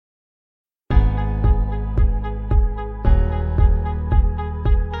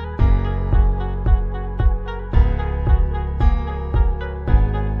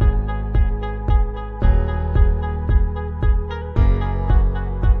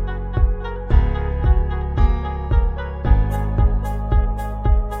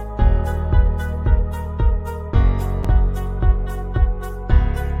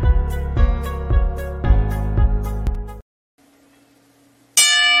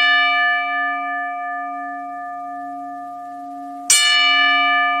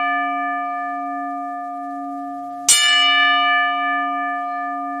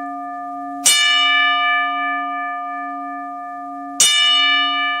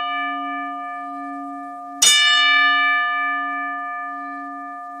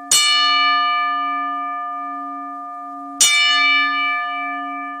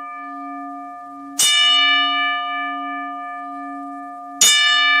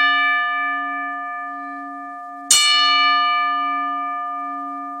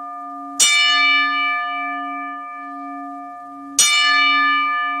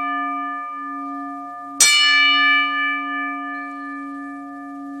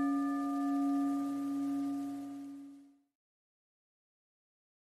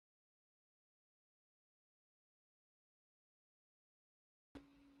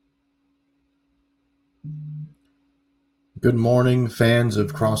Good morning, fans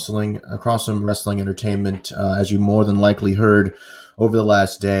of Crossum Wrestling Entertainment. As you more than likely heard over the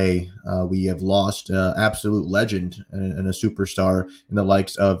last day, we have lost an absolute legend and a superstar in the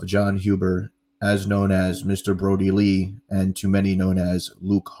likes of John Huber, as known as Mr. Brody Lee, and to many known as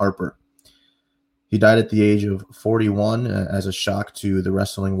Luke Harper. He died at the age of 41 as a shock to the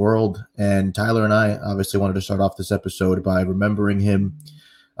wrestling world. And Tyler and I obviously wanted to start off this episode by remembering him,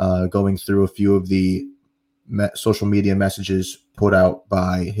 going through a few of the social media messages put out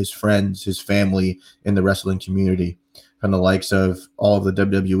by his friends, his family in the wrestling community, from the likes of all of the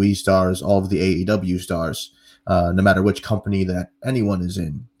WWE stars, all of the AEW stars. No matter which company that anyone is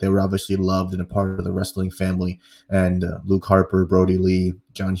in, they were obviously loved and a part of the wrestling family. And Luke Harper, Brody Lee,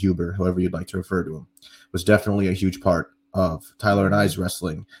 John Huber, however you'd like to refer to him, was definitely a huge part of Tyler and I's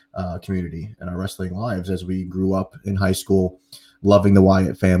wrestling community and our wrestling lives as we grew up in high school, loving the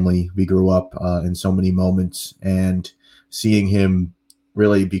Wyatt family. We grew up in so many moments, and seeing him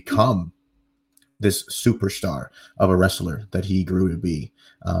really become this superstar of a wrestler that he grew to be.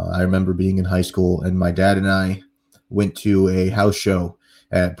 I remember being in high school, and my dad and I went to a house show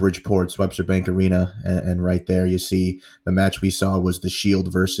at Bridgeport's Webster Bank Arena, and right there you see the match we saw was the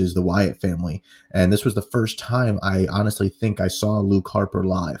Shield versus the Wyatt family. And this was the first time I honestly think I saw Luke Harper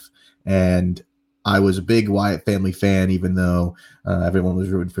live. And I was a big Wyatt family fan, even though everyone was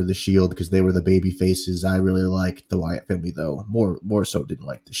rooting for the Shield because they were the baby faces. I really liked the Wyatt family, though. More so didn't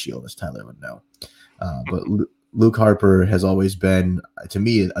like the Shield, as Tyler would know. But Luke Harper has always been, to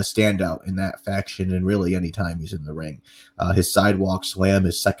me, a standout in that faction, and really any time he's in the ring. His sidewalk slam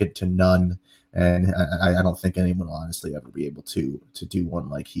is second to none, and I don't think anyone will honestly ever be able to do one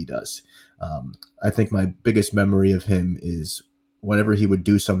like he does. I think my biggest memory of him is whenever he would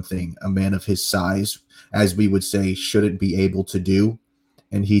do something a man of his size, as we would say, shouldn't be able to do.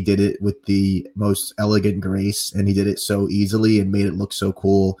 And he did it with the most elegant grace, and he did it so easily and made it look so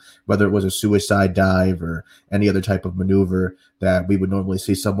cool, whether it was a suicide dive or any other type of maneuver that we would normally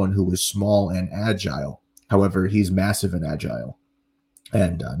see someone who was small and agile. However, he's massive and agile,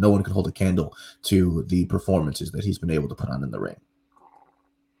 and no one can hold a candle to the performances that he's been able to put on in the ring.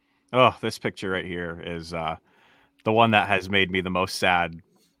 Oh, this picture right here is the one that has made me the most sad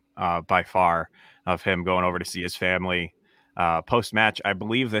by far, of him going over to see his family post-match. I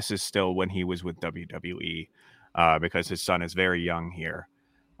believe this is still when he was with WWE because his son is very young here.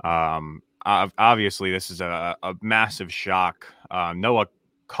 Obviously, this is a massive shock. Noah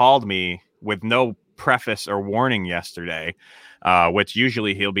called me with no preface or warning yesterday, which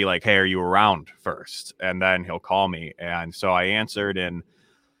usually he'll be like, "Hey, are you around?" first, and then he'll call me. And so I answered, and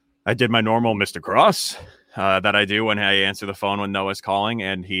I did my normal Mr. Cross that I do when I answer the phone when Noah's calling.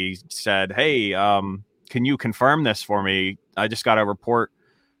 And he said, "Hey, can you confirm this for me? I just got a report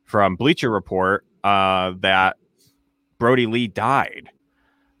from Bleacher Report that Brody Lee died."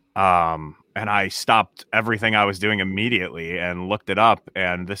 And I stopped everything I was doing immediately and looked it up.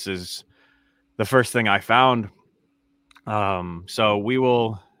 And this is the first thing I found. So we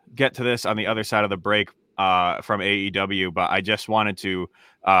will get to this on the other side of the break from AEW. But I just wanted to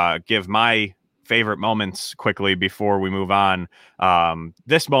give my favorite moments quickly before we move on.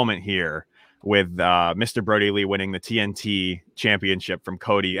 This moment here with Mr. Brody Lee winning the TNT championship from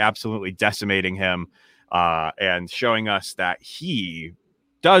Cody, absolutely decimating him and showing us that he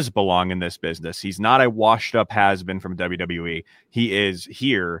does belong in this business. He's not a washed up has-been from WWE. He is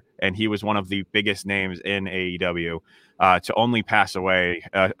here, and he was one of the biggest names in AEW. To only pass away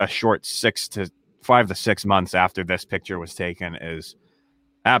a short 5 to 6 months after this picture was taken is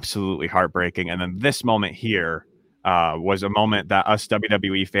absolutely heartbreaking. And then this moment here was a moment that us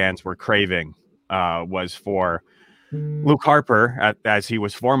WWE fans were craving, was for Luke Harper, as he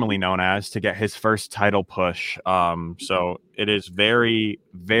was formerly known as, to get his first title push. So it is very,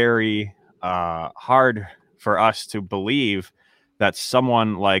 very hard for us to believe that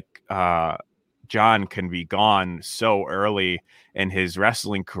someone like John can be gone so early in his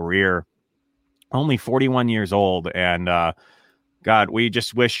wrestling career, only 41 years old. And God, we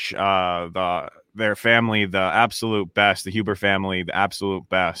just wish their family the absolute best, the Huber family, the absolute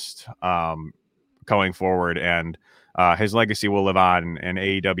best going forward. And his legacy will live on in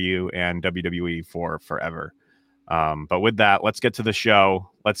AEW and WWE for forever. But with that, let's get to the show.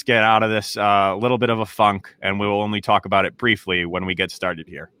 Let's get out of this little bit of a funk, and we will only talk about it briefly when we get started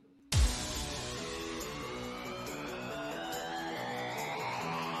here.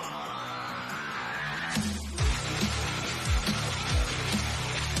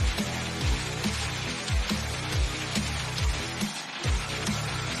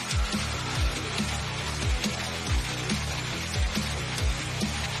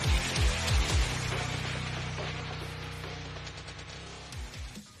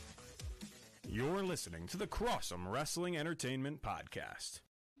 You're listening to the Cross'em Wrestling Entertainment Podcast.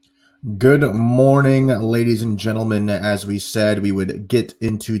 Good morning, ladies and gentlemen. As we said, we would get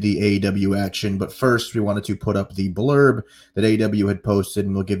into the AEW action, but first we wanted to put up the blurb that AEW had posted,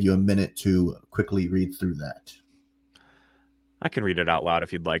 and we'll give you a minute to quickly read through that. I can read it out loud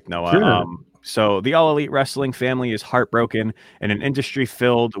if you'd like, Noah. Sure. So the All Elite Wrestling family is heartbroken. In an industry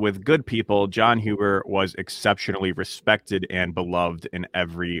filled with good people, Jon Huber was exceptionally respected and beloved in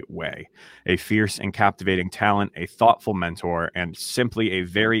every way. A fierce and captivating talent, a thoughtful mentor, and simply a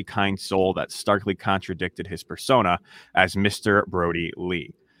very kind soul that starkly contradicted his persona as Mr. Brody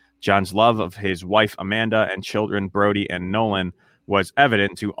Lee. Jon's love of his wife Amanda and children Brody and Nolan was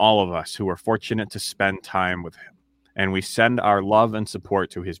evident to all of us who were fortunate to spend time with him. And we send our love and support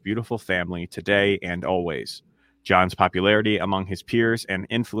to his beautiful family today and always. Jon's popularity among his peers and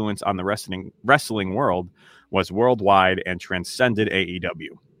influence on the wrestling world was worldwide and transcended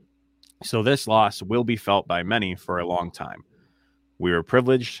AEW. So this loss will be felt by many for a long time. We were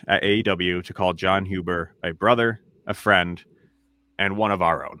privileged at AEW to call Jon Huber a brother, a friend, and one of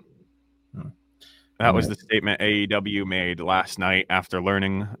our own. That was the statement AEW made last night after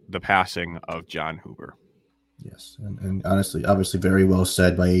learning the passing of Jon Huber. Yes, and honestly, obviously very well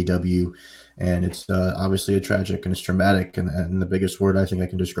said by AEW, and it's obviously a tragic and it's traumatic, and the biggest word I think I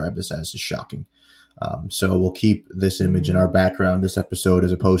can describe this as is shocking. So we'll keep this image in our background this episode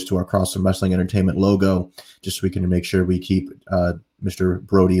as opposed to our Cross'em Wrestling Entertainment logo, just so we can make sure we keep Mr.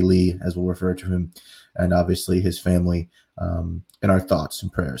 Brody Lee, as we'll refer to him, and obviously his family in our thoughts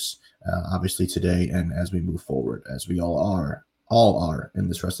and prayers, obviously today and as we move forward, as we all are in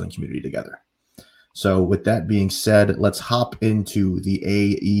this wrestling community together. So with that being said, let's hop into the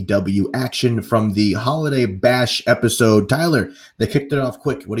AEW action from the Holiday Bash episode. Tyler, they kicked it off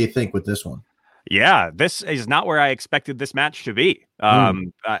quick. What do you think with this one? Yeah, this is not where I expected this match to be.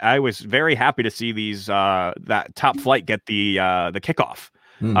 I was very happy to see these that Top Flight get the kickoff.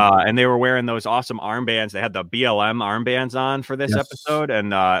 And they were wearing those awesome armbands. They had the BLM armbands on for this episode,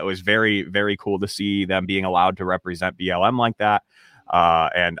 and it was very, very cool to see them being allowed to represent BLM like that.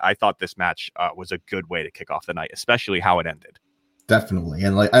 And I thought this match was a good way to kick off the night, especially how it ended. Definitely.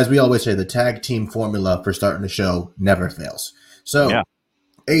 And like as we always say, the tag team formula for starting a show never fails. So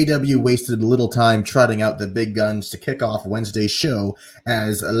AEW wasted little time trotting out the big guns to kick off Wednesday's show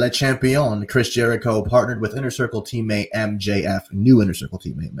as Le Champion Chris Jericho partnered with Inner Circle teammate MJF, new Inner Circle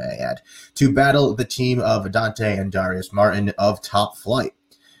teammate, may I add, to battle the team of Dante and Darius Martin of Top Flight.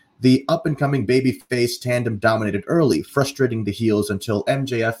 The up-and-coming babyface tandem dominated early, frustrating the heels until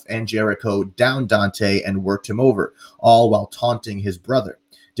MJF and Jericho downed Dante and worked him over, all while taunting his brother.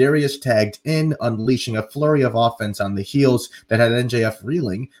 Darius tagged in, unleashing a flurry of offense on the heels that had MJF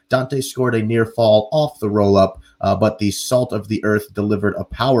reeling. Dante scored a near fall off the roll-up, but the Salt of the Earth delivered a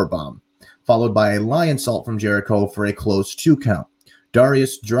powerbomb, followed by a Lion Salt from Jericho for a close 2 count.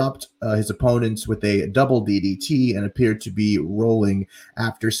 Darius dropped his opponents with a double DDT and appeared to be rolling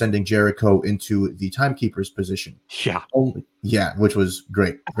after sending Jericho into the timekeeper's position. Which was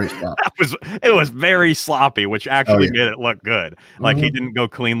great spot. It was very sloppy, which actually made it look good. Like he didn't go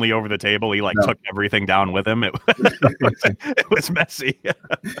cleanly over the table. He took everything down with him. It was messy.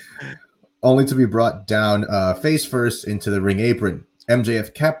 Only to be brought down face first into the ring apron.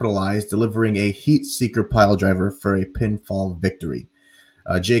 MJF capitalized, delivering a Heat Seeker piledriver for a pinfall victory.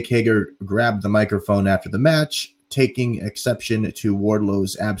 Jake Hager grabbed the microphone after the match, taking exception to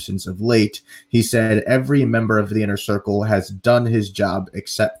Wardlow's absence of late. He said every member of the Inner Circle has done his job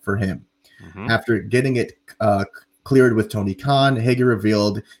except for him. After getting it cleared with Tony Khan, Hager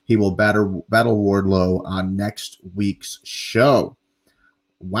revealed he will battle Wardlow on next week's show.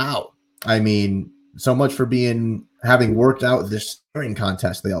 Wow. I mean, so much for having worked out this sparring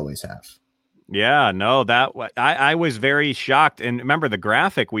contest they always have. Yeah, no, I was very shocked. And remember, the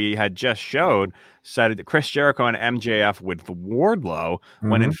graphic we had just showed said Chris Jericho and MJF with Wardlow,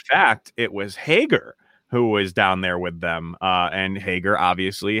 when in fact it was Hager who was down there with them. And Hager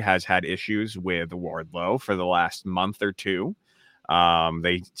obviously has had issues with Wardlow for the last month or two.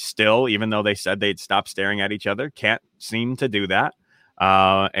 They still, even though they said they'd stop staring at each other, can't seem to do that.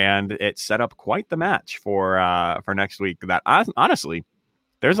 And it set up quite the match for next week. That honestly,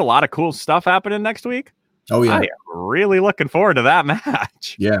 there's a lot of cool stuff happening next week. Oh yeah, I am really looking forward to that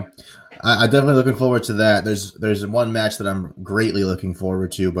match. Yeah, I'm definitely looking forward to that. There's one match that I'm greatly looking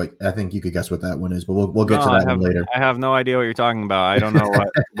forward to, but I think you could guess what that one is. But we'll get to that one later. I have no idea what you're talking about. I don't know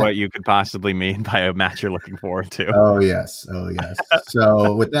what you could possibly mean by a match you're looking forward to. Oh yes.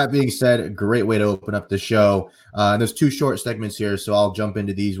 So with that being said, a great way to open up the show. There's 2 short segments here, so I'll jump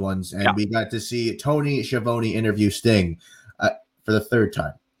into these ones. And we got to see Tony Schiavone interview Sting for the 3rd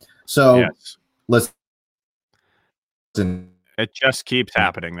time. So listen. It just keeps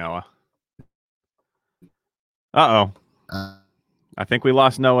happening, Noah. Uh-oh. I think we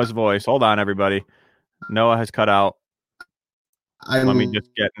lost Noah's voice. Hold on, everybody. Noah has cut out.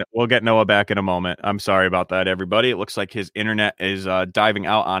 We'll get Noah back in a moment. I'm sorry about that, everybody. It looks like his internet is diving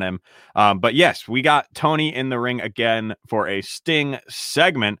out on him. But yes, we got Tony in the ring again for a Sting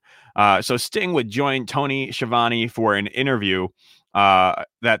segment. So Sting would join Tony Schiavone for an interview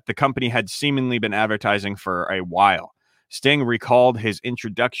that the company had seemingly been advertising for a while. Sting recalled his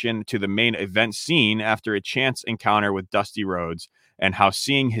introduction to the main event scene after a chance encounter with Dusty Rhodes, and how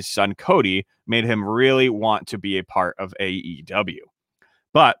seeing his son Cody made him really want to be a part of AEW.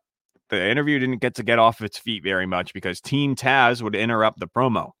 But the interview didn't get off its feet very much because Team Taz would interrupt the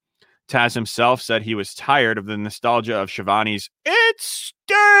promo. Taz himself said he was tired of the nostalgia of Schiavone's "It's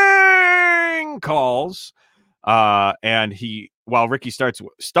Sting" calls. And while Ricky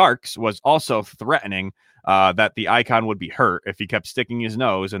Starks was also threatening that the Icon would be hurt if he kept sticking his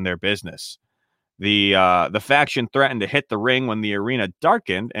nose in their business. The faction threatened to hit the ring when the arena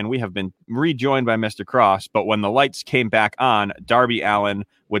darkened, and we have been rejoined by Mr. Cross. But when the lights came back on, Darby Allin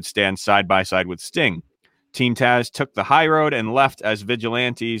would stand side by side with Sting. Team Taz took the high road and left as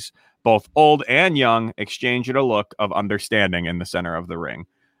vigilantes, both old and young, exchanged a look of understanding in the center of the ring.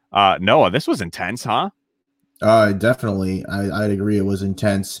 Noah, this was intense, huh? Definitely. I'd agree. It was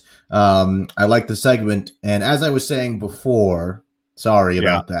intense. I like the segment. And as I was saying before, sorry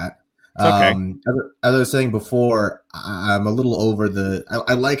about that. Okay. As I was saying before, I'm a little over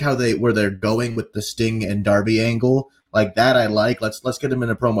I like how where they're going with the Sting and Darby angle. Like that I like. Let's get them in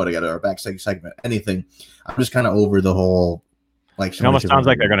a promo together or backstage segment. Anything. I'm just kind of over the whole like it almost sounds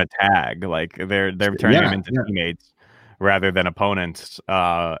like they're gonna tag. Like they're turning them into teammates rather than opponents.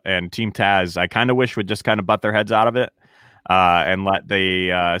 And Team Taz, I kind of wish would just kind of butt their heads out of it and let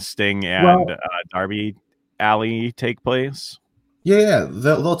the Sting and Darby Alley take place. Yeah,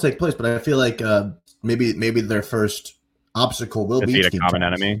 they'll take place, but I feel like maybe their first obstacle will be a common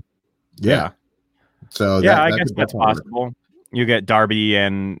enemy. Yeah. So I guess that's possible. You get Darby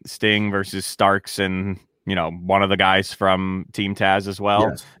and Sting versus Starks and one of the guys from Team Taz as well.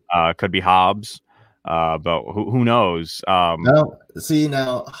 Yes. Could be Hobbs. But who knows? Now,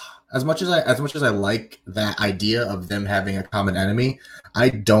 as much as I like that idea of them having a common enemy, I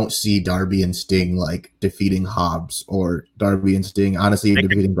don't see Darby and Sting like defeating Hobbs or Darby and Sting honestly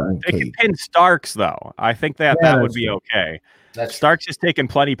defeating Brian Cage. They can pin Starks though. I think that would be okay. Starks has taken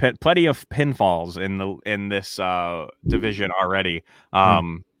plenty of pinfalls in this division already.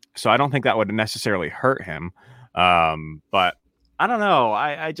 So I don't think that would necessarily hurt him. But I don't know.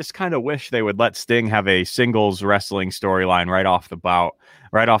 I just kind of wish they would let Sting have a singles wrestling storyline right off the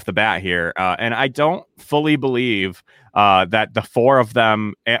bat here. And I don't fully believe that the four of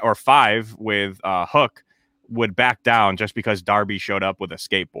them or five with Hook would back down just because Darby showed up with a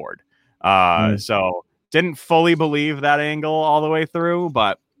skateboard. So didn't fully believe that angle all the way through,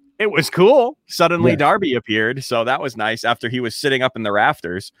 but it was cool. Suddenly Darby appeared. So that was nice after he was sitting up in the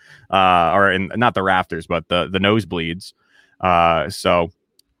rafters not the rafters, but the nosebleeds. So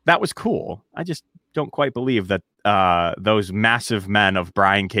that was cool. I just don't quite believe that those massive men of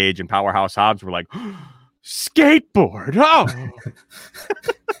Brian Cage and Powerhouse Hobbs were like, skateboard. Oh,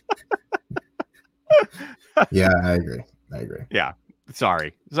 yeah, I agree. Yeah.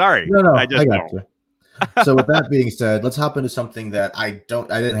 Sorry. No, I got you. So with that being said, let's hop into something that I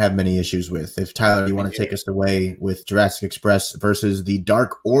didn't have many issues with. If Tyler, you want to take us away with Jurassic Express versus the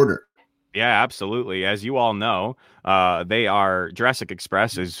Dark Order. Yeah, absolutely. As you all know, Jurassic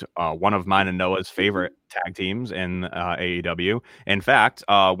Express is one of mine and Noah's favorite tag teams in AEW. In fact,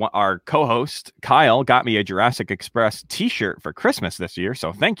 our co-host Kyle got me a Jurassic Express t-shirt for Christmas this year.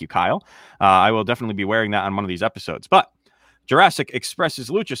 So thank you, Kyle. I will definitely be wearing that on one of these episodes. But Jurassic Express's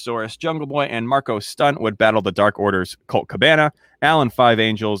Luchasaurus, Jungle Boy, and Marco Stunt would battle the Dark Order's Colt Cabana, Alan Five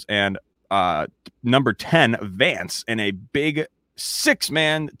Angels, and number 10 Vance in a big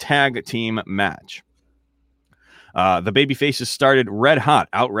 6-man tag team match. The babyfaces started red hot,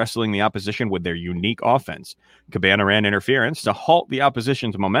 out wrestling the opposition with their unique offense. Cabana ran interference to halt the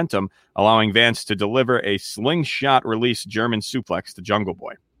opposition's momentum, allowing Vance to deliver a slingshot release German suplex to Jungle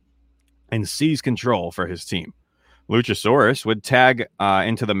Boy and seize control for his team. Luchasaurus would tag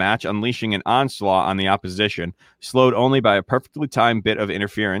into the match, unleashing an onslaught on the opposition, slowed only by a perfectly timed bit of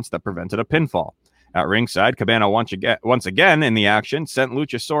interference that prevented a pinfall. At ringside, Cabana once again in the action sent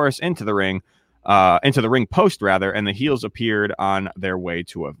Luchasaurus into the ring post, and the heels appeared on their way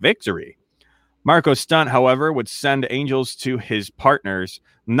to a victory. Marco Stunt, however, would send Angels to his partners,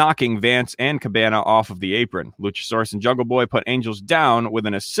 knocking Vance and Cabana off of the apron. Luchasaurus and Jungle Boy put Angels down with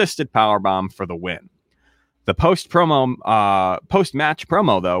an assisted powerbomb for the win. The post-match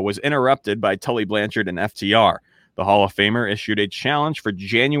promo, though, was interrupted by Tully Blanchard and FTR. The Hall of Famer issued a challenge for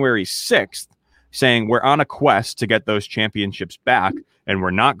January 6th, saying, "We're on a quest to get those championships back, and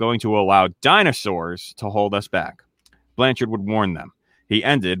we're not going to allow dinosaurs to hold us back." Blanchard would warn them. He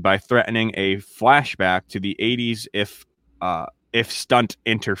ended by threatening a flashback to the 80s if Stunt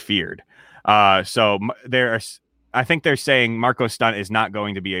interfered. So I think they're saying Marco Stunt is not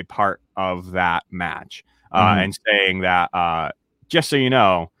going to be a part of that match, and saying that just so you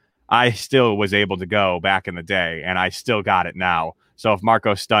know, I still was able to go back in the day, and I still got it now. So if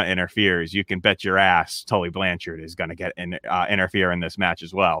Marco Stunt interferes, you can bet your ass Tully Blanchard is going to interfere in this match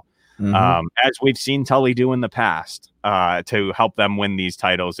as well. As we've seen Tully do in the past to help them win these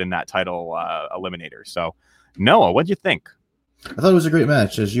titles in that title eliminator. So, Noah, what'd you think? I thought it was a great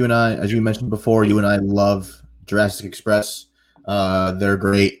match. As you mentioned before, you and I love Jurassic Express. They're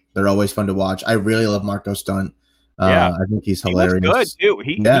great. They're always fun to watch. I really love Marco Stunt. I think he's hilarious. He was good too.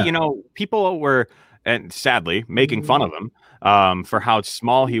 He, people were, and sadly, making fun of him for how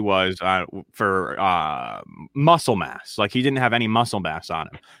small he was for muscle mass. Like, he didn't have any muscle mass on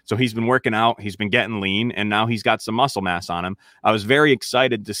him. So he's been working out, he's been getting lean, and now he's got some muscle mass on him. I was very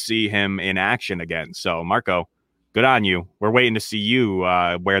excited to see him in action again. So, Marco, good on you. We're waiting to see you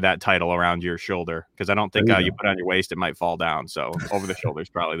wear that title around your shoulder, because I don't think you put it on your waist, it might fall down. So over the shoulder is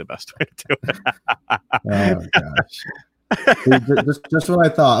probably the best way to do it. Oh, gosh. just what I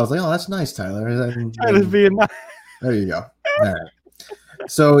thought. I was like, oh, that's nice, Tyler. Being nice. There you go. All right.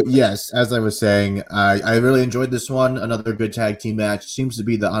 So, yes, as I was saying, I really enjoyed this one. Another good tag team match. Seems to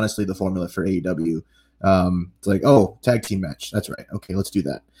be honestly the formula for AEW. It's like, oh, tag team match. That's right. Okay, let's do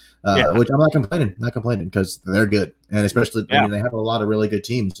that. Which I'm not complaining because they're good. And especially, I mean, they have a lot of really good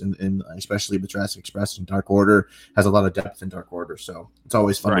teams, and especially with Jurassic Express and Dark Order has a lot of depth in Dark Order. So it's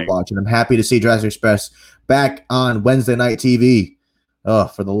always fun to watch. And I'm happy to see Jurassic Express back on Wednesday night TV. Oh,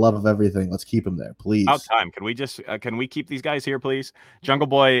 for the love of everything, let's keep them there, please. About time. Can we just can we keep these guys here, please? Jungle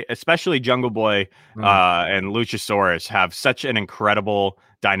Boy, especially Jungle Boy and Luchasaurus have such an incredible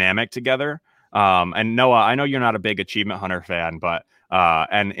dynamic together. And Noah, I know you're not a big Achievement Hunter fan, but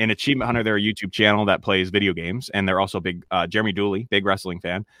and in Achievement Hunter, they're a YouTube channel that plays video games, and they're also big. Jeremy Dooley, big wrestling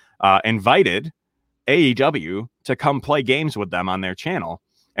fan, invited AEW to come play games with them on their channel.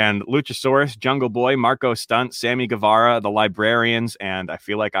 And Luchasaurus, Jungle Boy, Marco Stunt, Sammy Guevara, the Librarians, and I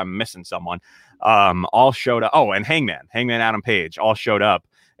feel like I'm missing someone, all showed up. Oh, and Hangman Adam Page all showed up.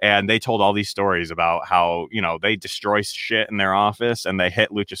 And they told all these stories about how, they destroy shit in their office, and they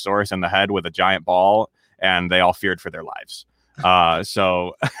hit Luchasaurus in the head with a giant ball, and they all feared for their lives. And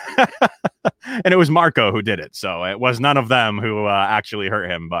it was Marco who did it. So it was none of them who actually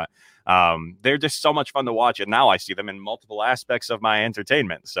hurt him, but they're just so much fun to watch. And now I see them in multiple aspects of my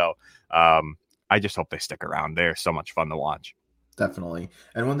entertainment. So I just hope they stick around. They're so much fun to watch. Definitely.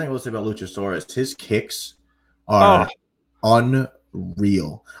 And one thing I will say about Luchasaurus, his kicks are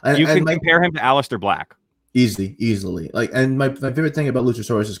unreal. You can compare him to Aleister Black. Easily. Like, and my favorite thing about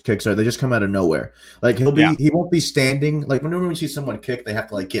Luchasaurus's kicks are they just come out of nowhere. Like, he won't be standing. Like, whenever we see someone kick, they have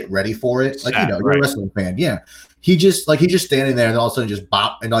to get ready for it. Like, you're a wrestling fan. Yeah. He's just standing there, and all of a sudden just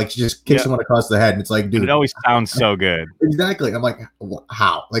bop and just kick someone across the head. And it's like, dude, it always sounds so good. Exactly. I'm like,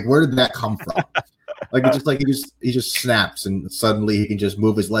 how? Like, where did that come from? He just snaps, and suddenly he can just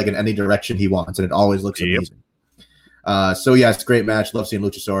move his leg in any direction he wants, and it always looks amazing. So yes, great match. Love seeing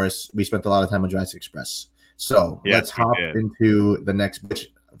Luchasaurus. We spent a lot of time on Jurassic Express. So let's hop into the next, which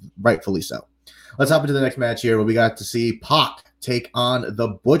rightfully so. Let's hop into the next match here, where we got to see Pac take on the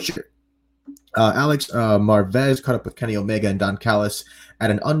Butcher. Alex Marvez caught up with Kenny Omega and Don Callis at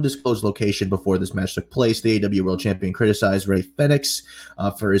an undisclosed location before this match took place. The AEW World Champion criticized Rey Fenix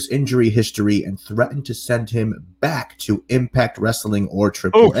for his injury history and threatened to send him back to Impact Wrestling or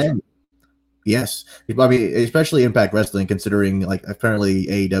AAA. Yes, I mean, especially Impact Wrestling, considering apparently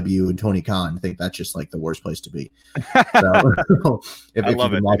AEW and Tony Khan think that's just the worst place to be. So, I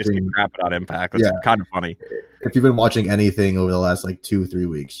love it. They just keep crapping on Impact. It's kind of funny. If you've been watching anything over the last 2-3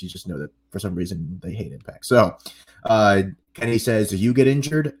 weeks, you just know that for some reason they hate Impact. So Kenny says, "You get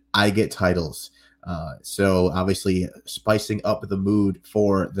injured, I get titles." So obviously spicing up the mood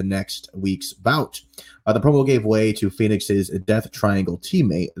for the next week's bout. The promo gave way to Phoenix's Death Triangle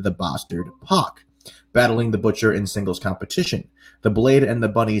teammate, the Bastard Pac, battling the Butcher in singles competition. The Blade and the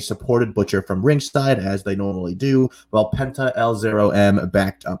Bunny supported Butcher from ringside, as they normally do, while Penta El Zero M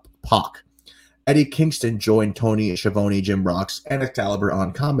backed up Pac. Eddie Kingston joined Tony Schiavone, Jim Ross, and Excalibur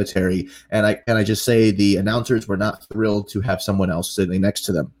on commentary. And I just say the announcers were not thrilled to have someone else sitting next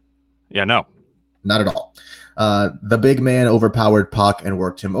to them. Yeah, no. Not at all. The big man overpowered Pac and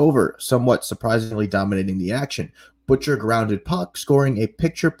worked him over, somewhat surprisingly dominating the action. Butcher grounded Pac, scoring a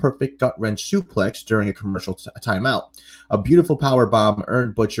picture-perfect gut-wrench suplex during a commercial timeout. A beautiful power bomb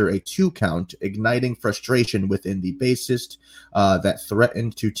earned Butcher a 2 count, igniting frustration within the bassist that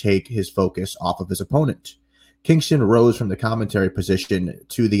threatened to take his focus off of his opponent. Kingston rose from the commentary position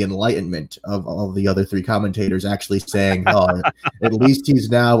to the enlightenment of all the other 3 commentators actually saying, oh, at least he's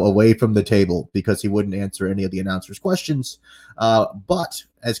now away from the table because he wouldn't answer any of the announcers' questions. But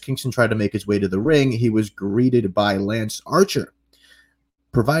as Kingston tried to make his way to the ring, he was greeted by Lance Archer,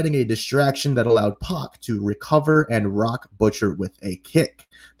 providing a distraction that allowed Pac to recover and rock Butcher with a kick.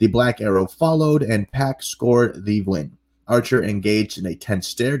 The Black Arrow followed, and Pac scored the win. Archer engaged in a tense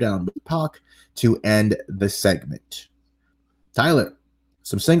stare down with Pac to end the segment. Tyler,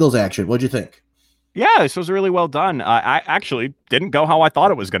 some singles action. What'd you think? Yeah, this was really well done. I actually didn't go how I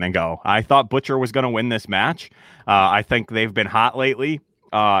thought it was going to go. I thought Butcher was going to win this match. I think they've been hot lately.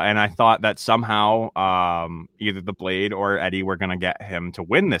 And I thought that somehow either the Blade or Eddie were going to get him to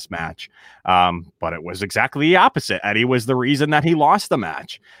win this match. But it was exactly the opposite. Eddie was the reason that he lost the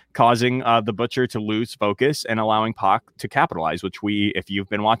match, causing the Butcher to lose focus and allowing Pac to capitalize, which if you've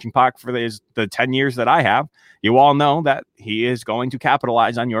been watching Pac for the 10 years that I have, you all know that he is going to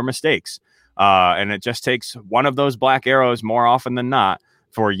capitalize on your mistakes. And it just takes one of those black arrows more often than not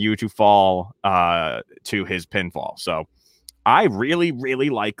for you to fall to his pinfall. So I really,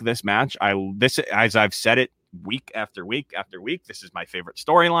 really like this match. As I've said it week after week after week, this is my favorite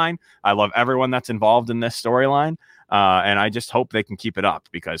storyline. I love everyone that's involved in this storyline. And I just hope they can keep it up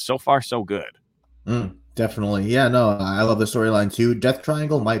because so far, so good. Definitely. Yeah, no, I love the storyline too. Death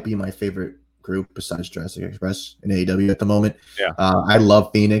Triangle might be my favorite group besides Jurassic Express in AEW at the moment. Yeah. I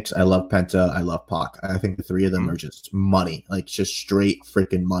love Phoenix. I love Penta. I love Pac. I think the 3 of them are just money, like just straight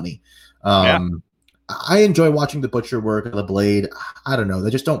freaking money. I enjoy watching the Butcher work, the Blade. I don't know. They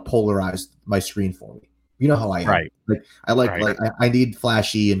just don't polarize my screen for me. You know how I am. Right. Like I need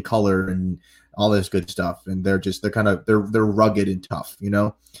flashy and color and all this good stuff. And they're rugged and tough, you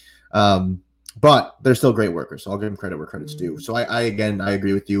know? But they're still great workers. So I'll give them credit where credit's due. So I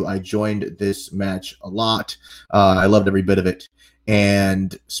agree with you. I joined this match a lot. I loved every bit of it.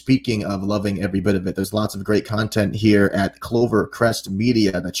 And speaking of loving every bit of it, there's lots of great content here at Clover Crest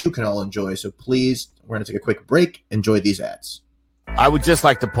Media that you can all enjoy. So please, we're going to take a quick break. Enjoy these ads. I would just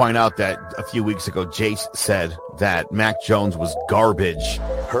like to point out that a few weeks ago, Jace said that Mac Jones was garbage.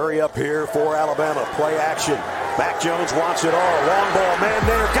 Hurry up here for Alabama. Play action. Mac Jones wants it all. Long ball, man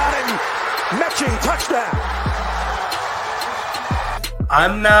there. Got him. Mechie, touchdown.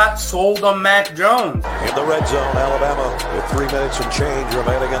 I'm not sold on Mac Jones. In the red zone, Alabama with 3 minutes and change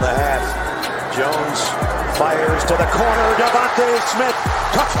remaining in the half. Jones fires to the corner. Devontae Smith.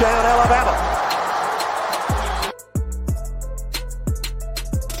 Touchdown, Alabama.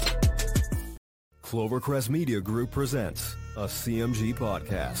 Clovercrest Media Group presents a CMG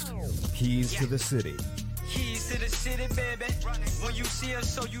podcast. Keys to the City. Keys to the city, baby. When you see us,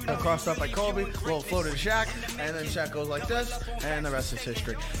 so you know. Crossed up by Kobe, little flow to Shaq, and then Shaq goes like this, and the rest is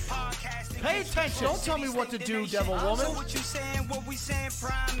history. Pay attention. Don't tell me what to do, Devil Woman.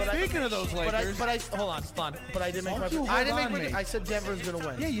 Speaking of those Lakers, hold on, stun. But I didn't make I said Denver's gonna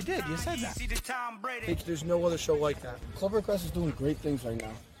win. Yeah, you did. You said that. There's no other show like that. Clovercrest is doing great things right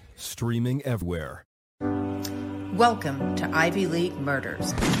now. Streaming everywhere. Welcome to Ivy League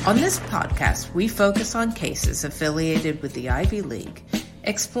Murders. On this podcast, we focus on cases affiliated with the Ivy League,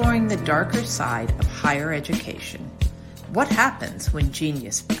 exploring the darker side of higher education. What happens when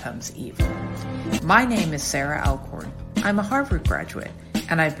genius becomes evil? My name is Sarah Alcorn. I'm a Harvard graduate,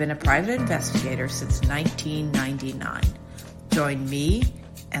 and I've been a private investigator since 1999. Join me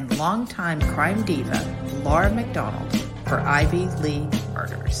and longtime crime diva Laura McDonald for Ivy League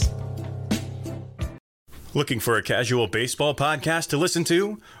Murders. Looking for a casual baseball podcast to listen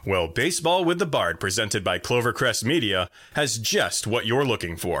to? Well, Baseball with the Bard, presented by Clovercrest Media, has just what you're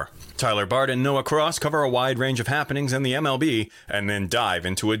looking for. Tyler Bard and Noah Cross cover a wide range of happenings in the MLB, and then dive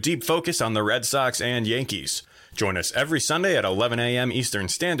into a deep focus on the Red Sox and Yankees. Join us every Sunday at 11 a.m. Eastern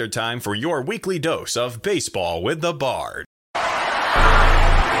Standard Time for your weekly dose of Baseball with the Bard.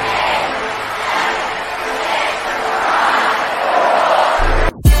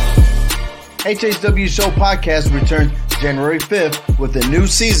 HHW Show Podcast returns January 5th with a new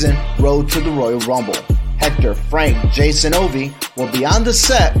season, Road to the Royal Rumble. Hector, Frank, Jason Ovi will be on the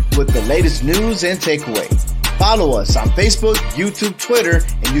set with the latest news and takeaway. Follow us on Facebook, YouTube, Twitter,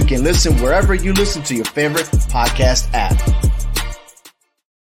 and you can listen wherever you listen to your favorite podcast app.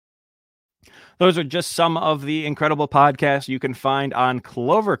 Those are just some of the incredible podcasts you can find on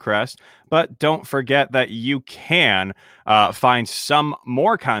Clovercrest, but don't forget that you can find some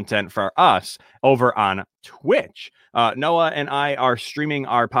more content for us over on Twitch. Noah and I are streaming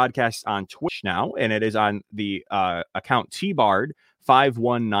our podcast on Twitch now, and it is on the account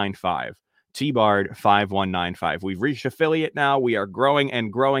TBard5195. TBard5195. We've reached affiliate now. We are growing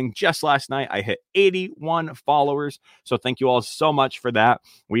and growing. Just last night, I hit 81 followers. So thank you all so much for that.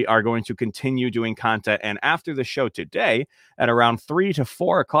 We are going to continue doing content. And after the show today, at around 3 to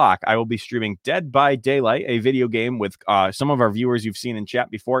 4 o'clock, I will be streaming Dead by Daylight, a video game with some of our viewers you've seen in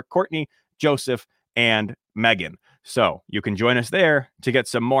chat before, Courtney, Joseph, and Megan. So you can join us there to get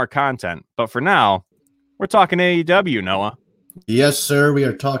some more content. But for now, we're talking AEW, Noah. Yes, sir. We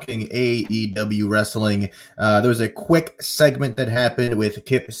are talking AEW wrestling. There was a quick segment that happened with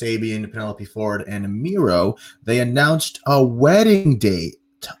Kip Sabian, Penelope Ford, and Miro. They announced a wedding date.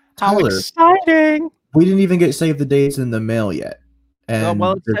 How exciting! We didn't even get save the dates in the mail yet. And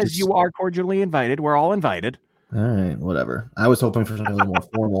well, it says you are cordially invited. We're all invited. All right, whatever. I was hoping for something a little more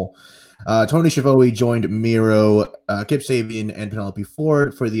formal. Tony Schiavone joined Miro, Kip Sabian, and Penelope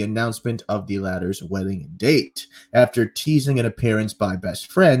Ford for the announcement of the latter's wedding date. After teasing an appearance by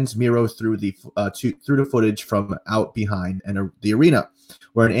best friends, Miro threw the footage from out behind the arena,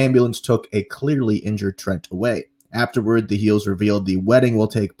 where an ambulance took a clearly injured Trent away. Afterward, the heels revealed the wedding will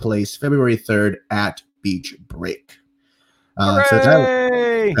take place February 3rd at Beach Break. I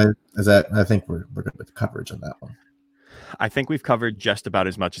think we're good with coverage on that one. I think we've covered just about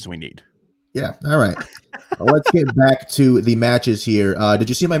as much as we need. Yeah. All right. Let's get back to the matches here. Did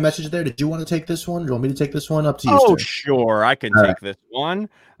you see my message there? Did you want to take this one? Do you want me to take this one? Up to you. Oh, sure. I can take this one.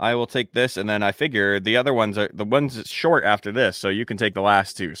 I will take this. And then I figure the other ones are the ones that's short after this. So you can take the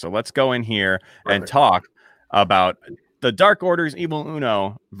last two. So let's go in here and talk about the Dark Order's Evil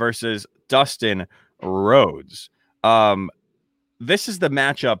Uno versus Dustin Rhodes. This is the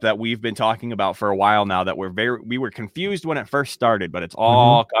matchup that we've been talking about for a while now, that we were confused when it first started, but it's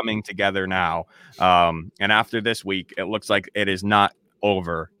all coming together now. And after this week, it looks like it is not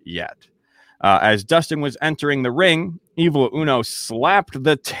over yet. As Dustin was entering the ring, Evil Uno slapped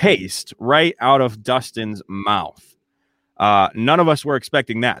the taste right out of Dustin's mouth. None of us were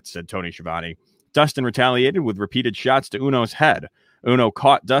expecting that, said Tony Schiavone. Dustin retaliated with repeated shots to Uno's head. Uno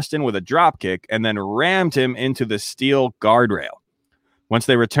caught Dustin with a dropkick and then rammed him into the steel guardrail. Once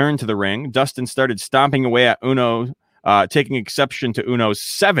they returned to the ring, Dustin started stomping away at Uno, taking exception to Uno's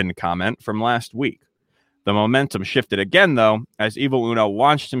 7 comment from last week. The momentum shifted again, though, as Evil Uno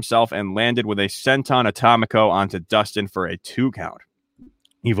launched himself and landed with a Senton Atomico onto Dustin for a 2 count.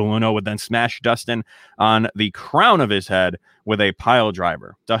 Evil Uno would then smash Dustin on the crown of his head with a pile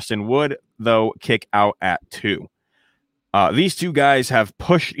driver. Dustin would, though, kick out at 2. These two guys have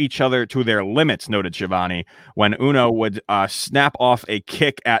pushed each other to their limits, noted Schiavone, when Uno would snap off a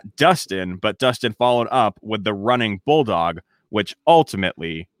kick at Dustin, but Dustin followed up with the running bulldog, which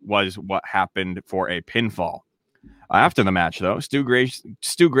ultimately was what happened for a pinfall. After the match, though, Stu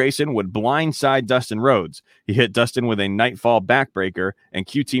Grayson would blindside Dustin Rhodes. He hit Dustin with a Nightfall backbreaker, and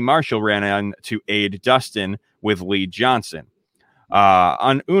QT Marshall ran in to aid Dustin with Lee Johnson.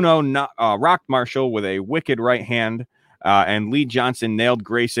 On Uno, rocked Marshall with a wicked right hand, and Lee Johnson nailed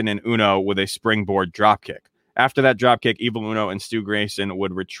Grayson and Uno with a springboard dropkick. After that dropkick, Evil Uno and Stu Grayson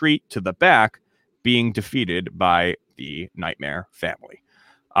would retreat to the back, being defeated by the Nightmare family.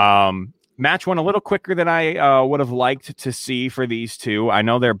 Match went a little quicker than I would have liked to see for these two. I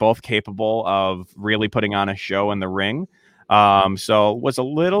know they're both capable of really putting on a show in the ring. So was a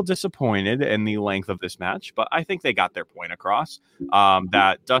little disappointed in the length of this match, but I think they got their point across,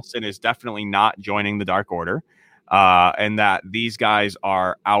 that Dustin is definitely not joining the Dark Order. And that these guys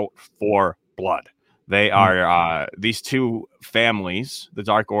are out for blood. They are, these two families, the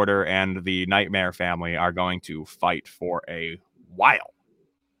Dark Order and the Nightmare family, are going to fight for a while.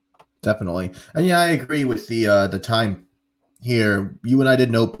 Definitely. And yeah, I agree with the time here. You and I did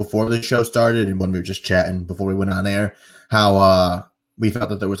note before the show started and when we were just chatting before we went on air, how we felt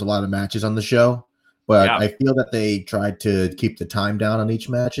that there was a lot of matches on the show. But I feel that they tried to keep the time down on each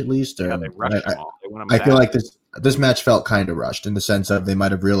match at least. Yeah, they rushed them all. I feel like this match felt kind of rushed in the sense of they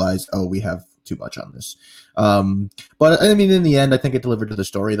might have realized, oh, we have too much on this. But I mean, in the end, I think it delivered to the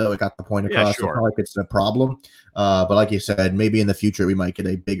story, though. It got the point across. It's not like it's a problem. But like you said, maybe in the future we might get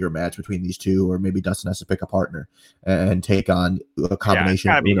a bigger match between these two, or maybe Dustin has to pick a partner and take on a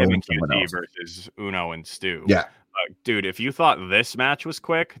combination of Uno and someone else. Versus Uno and Stu. Yeah. Dude, if you thought this match was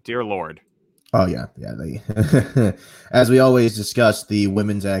quick, dear Lord. Oh yeah. They, as we always discuss, the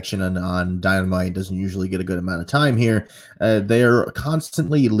women's action on Dynamite doesn't usually get a good amount of time here. They're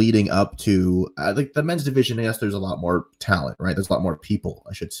constantly leading up to like the men's division. Yes, there's a lot more talent, right? There's a lot more people,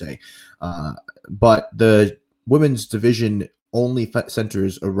 I should say, but the women's division only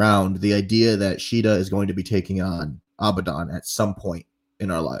centers around the idea that Shida is going to be taking on Abaddon at some point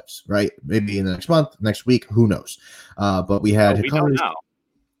in our lives, right? Maybe in the next month, next week, who knows? But we had. We don't know.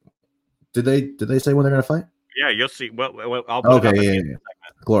 Did they say when they're going to fight? Yeah, you'll see. Well I'll put yeah.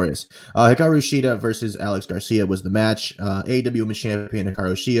 Glorious. Hikaru Shida versus Alex Garcia was the match. AEW Women's Champion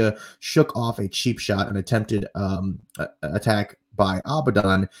Hikaru Shida shook off a cheap shot and attempted attack by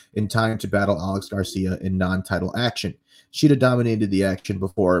Abaddon in time to battle Alex Garcia in non-title action. Shida dominated the action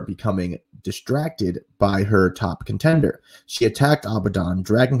before becoming distracted by her top contender. She attacked Abaddon,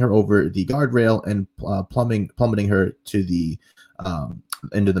 dragging her over the guardrail and plummeting her to the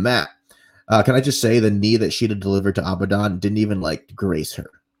into the mat. Can I just say the knee that Shida delivered to Abaddon didn't even like grace her?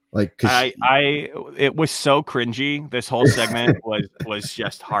 Like, it was so cringy. This whole segment was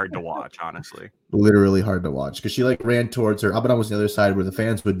just hard to watch, honestly. Literally hard to watch because she like ran towards her. Abaddon was on the other side where the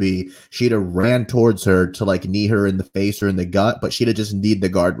fans would be. Shida ran towards her to like knee her in the face or in the gut, but Shida just kneed the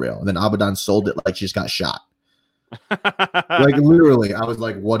guardrail, and then Abaddon sold it like she just got shot. Like literally, I was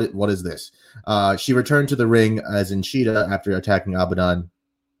like, "What is this?" She returned to the ring as in Shida after attacking Abaddon.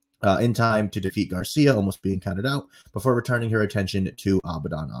 In time to defeat Garcia, almost being counted out, before returning her attention to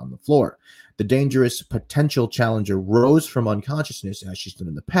Abaddon on the floor. The dangerous potential challenger rose from unconsciousness, as she's done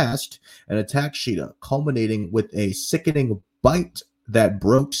in the past, and attacked Shida, culminating with a sickening bite that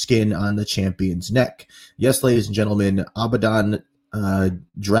broke skin on the champion's neck. Yes, ladies and gentlemen, Abaddon,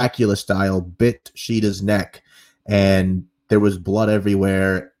 Dracula style, bit Shida's neck, and there was blood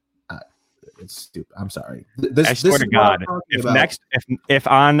everywhere. It's stupid. I'm sorry. I swear to God, if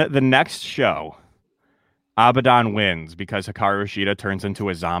on the next show, Abaddon wins because Hikaru Shida turns into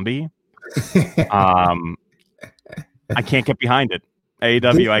a zombie, I can't get behind it.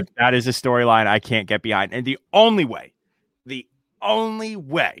 AEW, that is a storyline I can't get behind. And the only way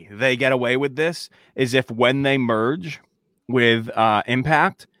they get away with this is if when they merge with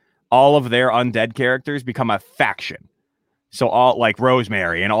Impact, all of their undead characters become a faction. So all like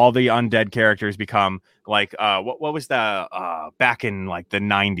Rosemary and all the undead characters become like what was the back in like the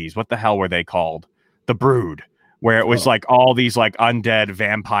 90s? What the hell were they called? The Brood, where it was like all these like undead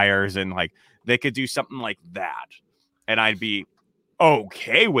vampires and like they could do something like that. And I'd be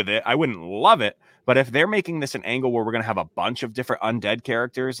okay with it. I wouldn't love it. But if they're making this an angle where we're going to have a bunch of different undead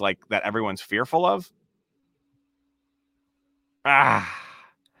characters like that everyone's fearful of,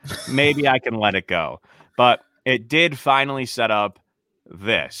 maybe I can let it go. But it did finally set up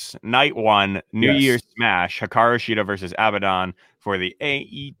this. Night 1, New Year's Smash, Hikaru Shida versus Abaddon for the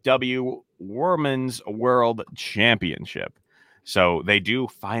AEW Women's World Championship. So they do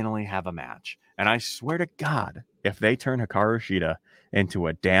finally have a match. And I swear to God, if they turn Hikaru Shida into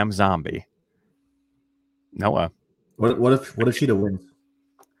a damn zombie, Noah. What if Shida wins?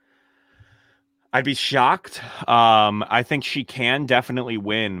 I'd be shocked. I think she can definitely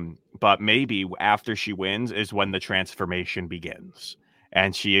win, but maybe after she wins is when the transformation begins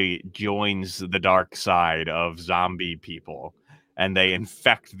and she joins the dark side of zombie people and they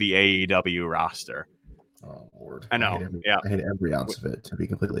infect the AEW roster. Oh Lord! I know. I hate every ounce of it, to be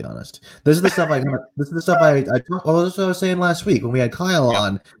completely honest. This is the stuff I that's what I was saying last week when we had Kyle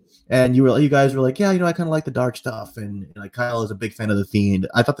on. And you guys were like, yeah, I kind of like the dark stuff. And like Kyle is a big fan of The Fiend.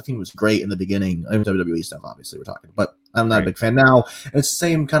 I thought The Fiend was great in the beginning. I mean, WWE stuff, obviously, we're talking. But I'm not a big fan now. And it's the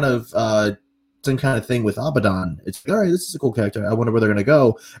same kind of thing with Abaddon. It's like, all right, this is a cool character. I wonder where they're going to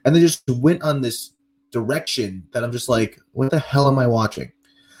go. And they just went on this direction that I'm just like, what the hell am I watching?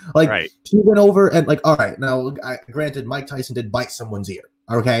 Like, She went over and like, all right, now, granted, Mike Tyson did bite someone's ear.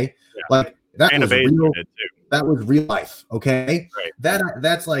 Okay? Yeah. Like, that was real. That was real life, okay? Right.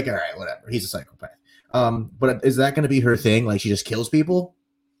 That's like, all right, whatever. He's a psychopath. But is that going to be her thing? Like, she just kills people?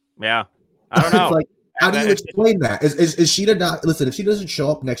 Yeah, I don't know. Like, how do you explain that? Is Shida not? Listen, if she doesn't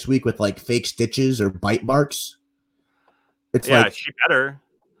show up next week with like fake stitches or bite marks, it's like she better.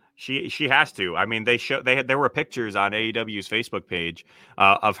 She has to. I mean, there were pictures on AEW's Facebook page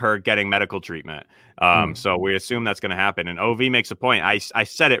of her getting medical treatment. So we assume that's going to happen. And OV makes a point. I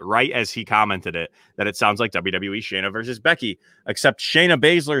said it right as he commented it, that it sounds like WWE Shayna versus Becky, except Shayna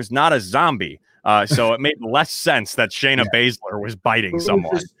Baszler is not a zombie. So it made less sense that Shayna Baszler was biting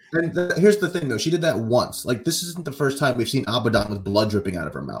someone. Here's the thing, though. She did that once. Like, this isn't the first time we've seen Abaddon with blood dripping out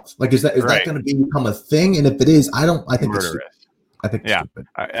of her mouth. Like, is that going to become a thing? And if it is, I think it's I think it's stupid.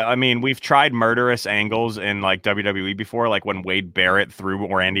 I mean, we've tried murderous angles in like WWE before, like when Wade Barrett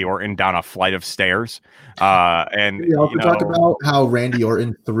threw Randy Orton down a flight of stairs. And we talk about how Randy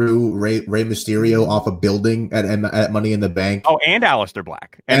Orton threw Rey Mysterio off a building at Money in the Bank. Oh, and Aleister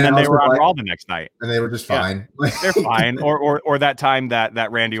Black, and then they were on Raw the next night, and they were just fine. Yeah, they're fine. Or that time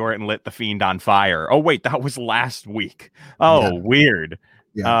that Randy Orton lit the Fiend on fire. Oh wait, that was last week. Oh, weird.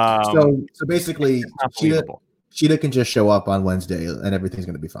 Yeah. So basically, Cheetah can just show up on Wednesday and everything's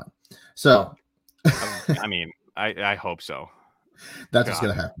going to be fine. So, I mean, I hope so. That's what's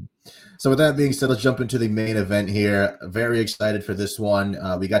going to happen. So with that being said, let's jump into the main event here. Very excited for this one.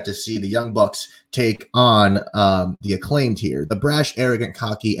 We got to see the Young Bucks take on the Acclaimed here. The brash, arrogant,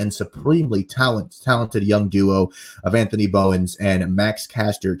 cocky, and supremely talented young duo of Anthony Bowens and Max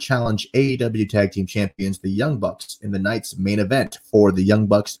Caster challenge AEW Tag Team Champions, the Young Bucks, in the night's main event for the Young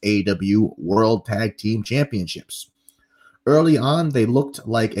Bucks AEW World Tag Team Championships. Early on, they looked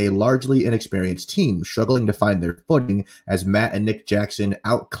like a largely inexperienced team, struggling to find their footing as Matt and Nick Jackson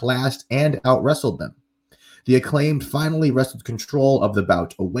outclassed and outwrestled them. The Acclaimed finally wrestled control of the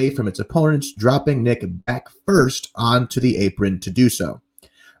bout away from its opponents, dropping Nick back first onto the apron to do so.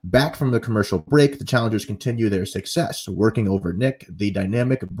 Back from the commercial break, the challengers continue their success. Working over Nick, the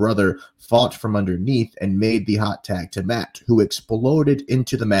dynamic brother fought from underneath and made the hot tag to Matt, who exploded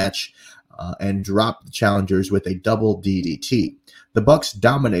into the match and dropped the challengers with a double DDT. The Bucks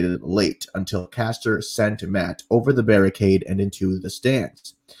dominated late until Caster sent Matt over the barricade and into the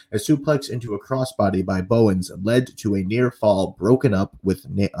stands. A suplex into a crossbody by Bowens led to a near fall broken up with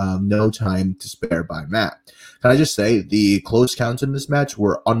no time to spare by Matt. Can I just say the close counts in this match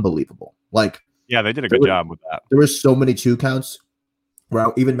were unbelievable. Yeah, they did a good job with that. There were so many 2 counts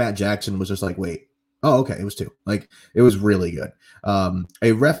where even Matt Jackson was just like, wait. Oh, okay. It was 2. It was really good.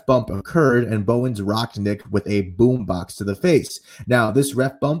 A ref bump occurred, and Bowens rocked Nick with a boombox to the face. Now, this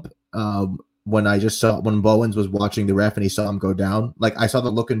ref bump, when Bowens was watching the ref and he saw him go down, I saw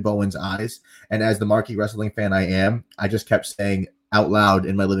the look in Bowens' eyes. And as the marquee wrestling fan I am, I just kept saying out loud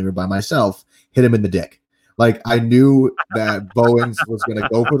in my living room by myself, hit him in the dick. I knew that Bowens was going to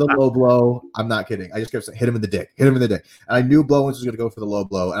go for the low blow. I'm not kidding. I just kept saying, hit him in the dick. And I knew Bowens was going to go for the low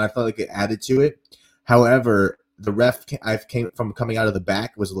blow, and I felt like it added to it. However, the ref coming out of the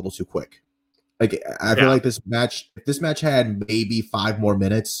back was a little too quick. I feel like if this match had maybe 5 more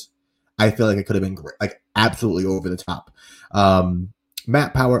minutes, I feel like it could have been great, absolutely over the top. A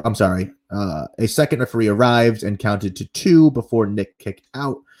second referee arrived and counted to 2 before Nick kicked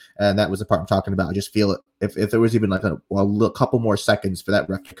out, and that was the part I'm talking about. I just feel it. If there was even a couple more seconds for that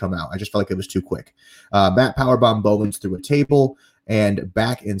ref to come out, I just felt like it was too quick. Matt powerbombed Bowens through a table. And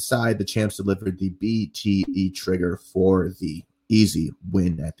back inside, the champs delivered the BTE trigger for the easy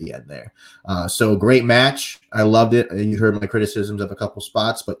win at the end there. So great match. I loved it. You heard my criticisms of a couple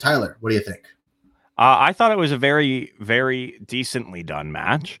spots. But Tyler, what do you think? I thought it was a very, very decently done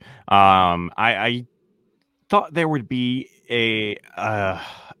match. I thought there would be a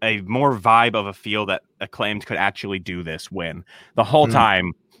more vibe of a feel that Acclaimed could actually do this win. The whole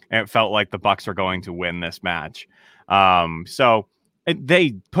time, it felt like the Bucks were going to win this match. So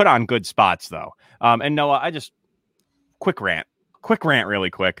they put on good spots though. And Noah, quick rant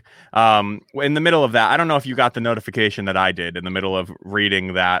really quick. In the middle of that, I don't know if you got the notification that I did in the middle of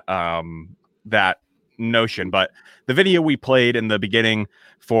reading that notion, but the video we played in the beginning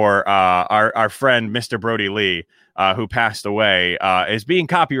for our friend, Mr. Brody Lee, who passed away, is being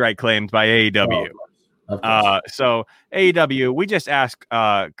copyright claimed by AEW. So AEW, we just ask,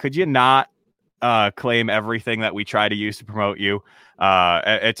 could you not claim everything that we try to use to promote you?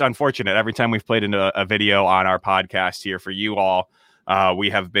 It's unfortunate. Every time we've played into a video on our podcast here for you all, we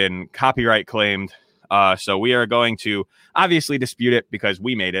have been copyright claimed. So we are going to obviously dispute it because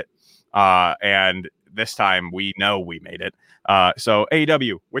we made it. And this time we know we made it. So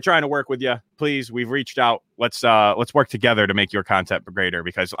AEW, we're trying to work with you. Please, we've reached out. Let's work together to make your content greater,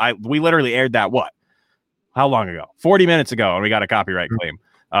 because we literally aired that how long ago? 40 minutes ago, and we got a copyright claim.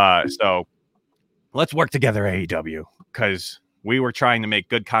 So let's work together, AEW, because we were trying to make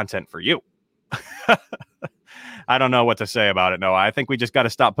good content for you. I don't know what to say about it. No, I think we just got to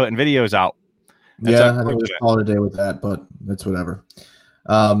stop putting videos out. I think we'll just call it a day with that, but it's whatever.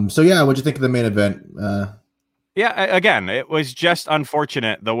 So yeah, what'd you think of the main event? Again, it was just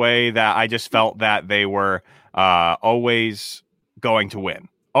unfortunate the way that I just felt that they were always going to win.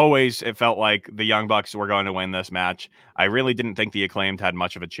 Always, it felt like the Young Bucks were going to win this match. I really didn't think the Acclaimed had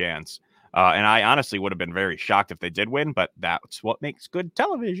much of a chance. And I honestly would have been very shocked if they did win, but that's what makes good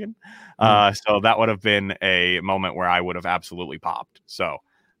television. So that would have been a moment where I would have absolutely popped. So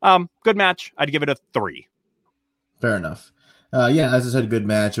good match. I'd give it a 3. Fair enough. Yeah, as I said, good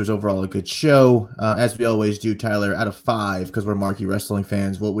match. It was overall a good show. As we always do, Tyler, out of 5, because we're marquee wrestling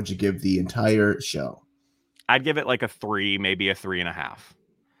fans, what would you give the entire show? I'd give it like a 3, maybe a 3.5.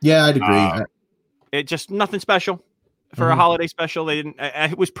 Yeah, I'd agree. It just nothing special for a holiday special. They didn't.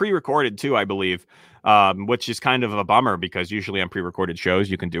 It was pre-recorded too, I believe, which is kind of a bummer because usually on pre-recorded shows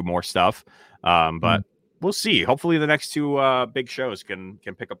you can do more stuff. But we'll see. Hopefully, the next 2 big shows can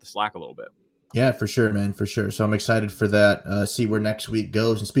pick up the slack a little bit. Yeah, for sure, man, for sure. So I'm excited for that. See where next week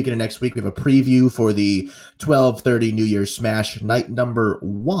goes. And speaking of next week, we have a preview for the 12:30 New Year's Smash night number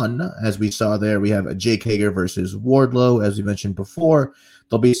 1. As we saw there, we have Jake Hager versus Wardlow, as we mentioned before.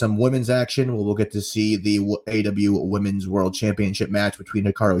 There'll be some women's action. We'll get to see the AEW Women's World Championship match between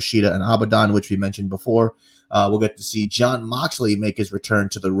Hikaru Shida and Abaddon, which we mentioned before. We'll get to see Jon Moxley make his return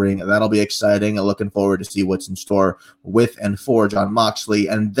to the ring. That'll be exciting. I'm looking forward to see what's in store with and for Jon Moxley.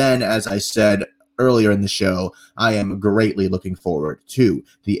 And then, as I said earlier in the show, I am greatly looking forward to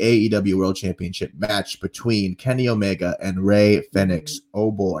the AEW World Championship match between Kenny Omega and Rey Fenix.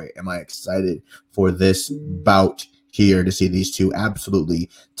 Oh boy, am I excited for this bout here to see these two absolutely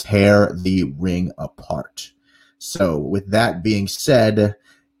tear the ring apart. So with that being said,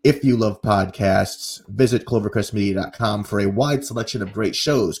 if you love podcasts, visit clovercrestmedia.com for a wide selection of great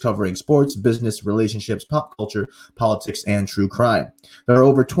shows covering sports, business, relationships, pop culture, politics, and true crime. There are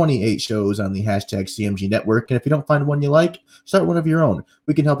over 28 shows on the hashtag CMG network, and if you don't find one you like, start one of your own.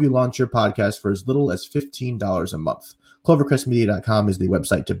 We can help you launch your podcast for as little as $15 a month. ClovercrestMedia.com is the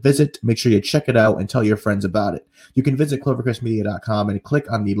website to visit. Make sure you check it out and tell your friends about it. You can visit ClovercrestMedia.com and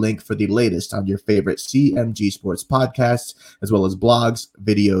click on the link for the latest on your favorite CMG sports podcasts, as well as blogs,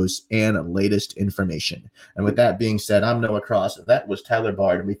 videos, and latest information. And with that being said, I'm Noah Cross. That was Tyler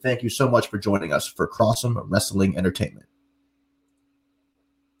Bard, and we thank you so much for joining us for Cross'em Wrestling Entertainment.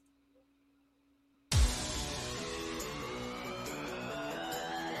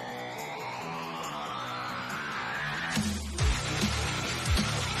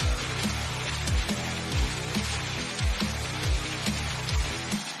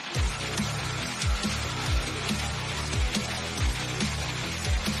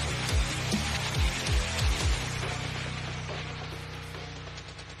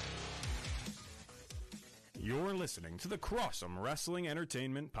 You're listening to the Cross'em Wrestling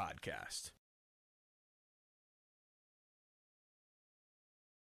Entertainment Podcast.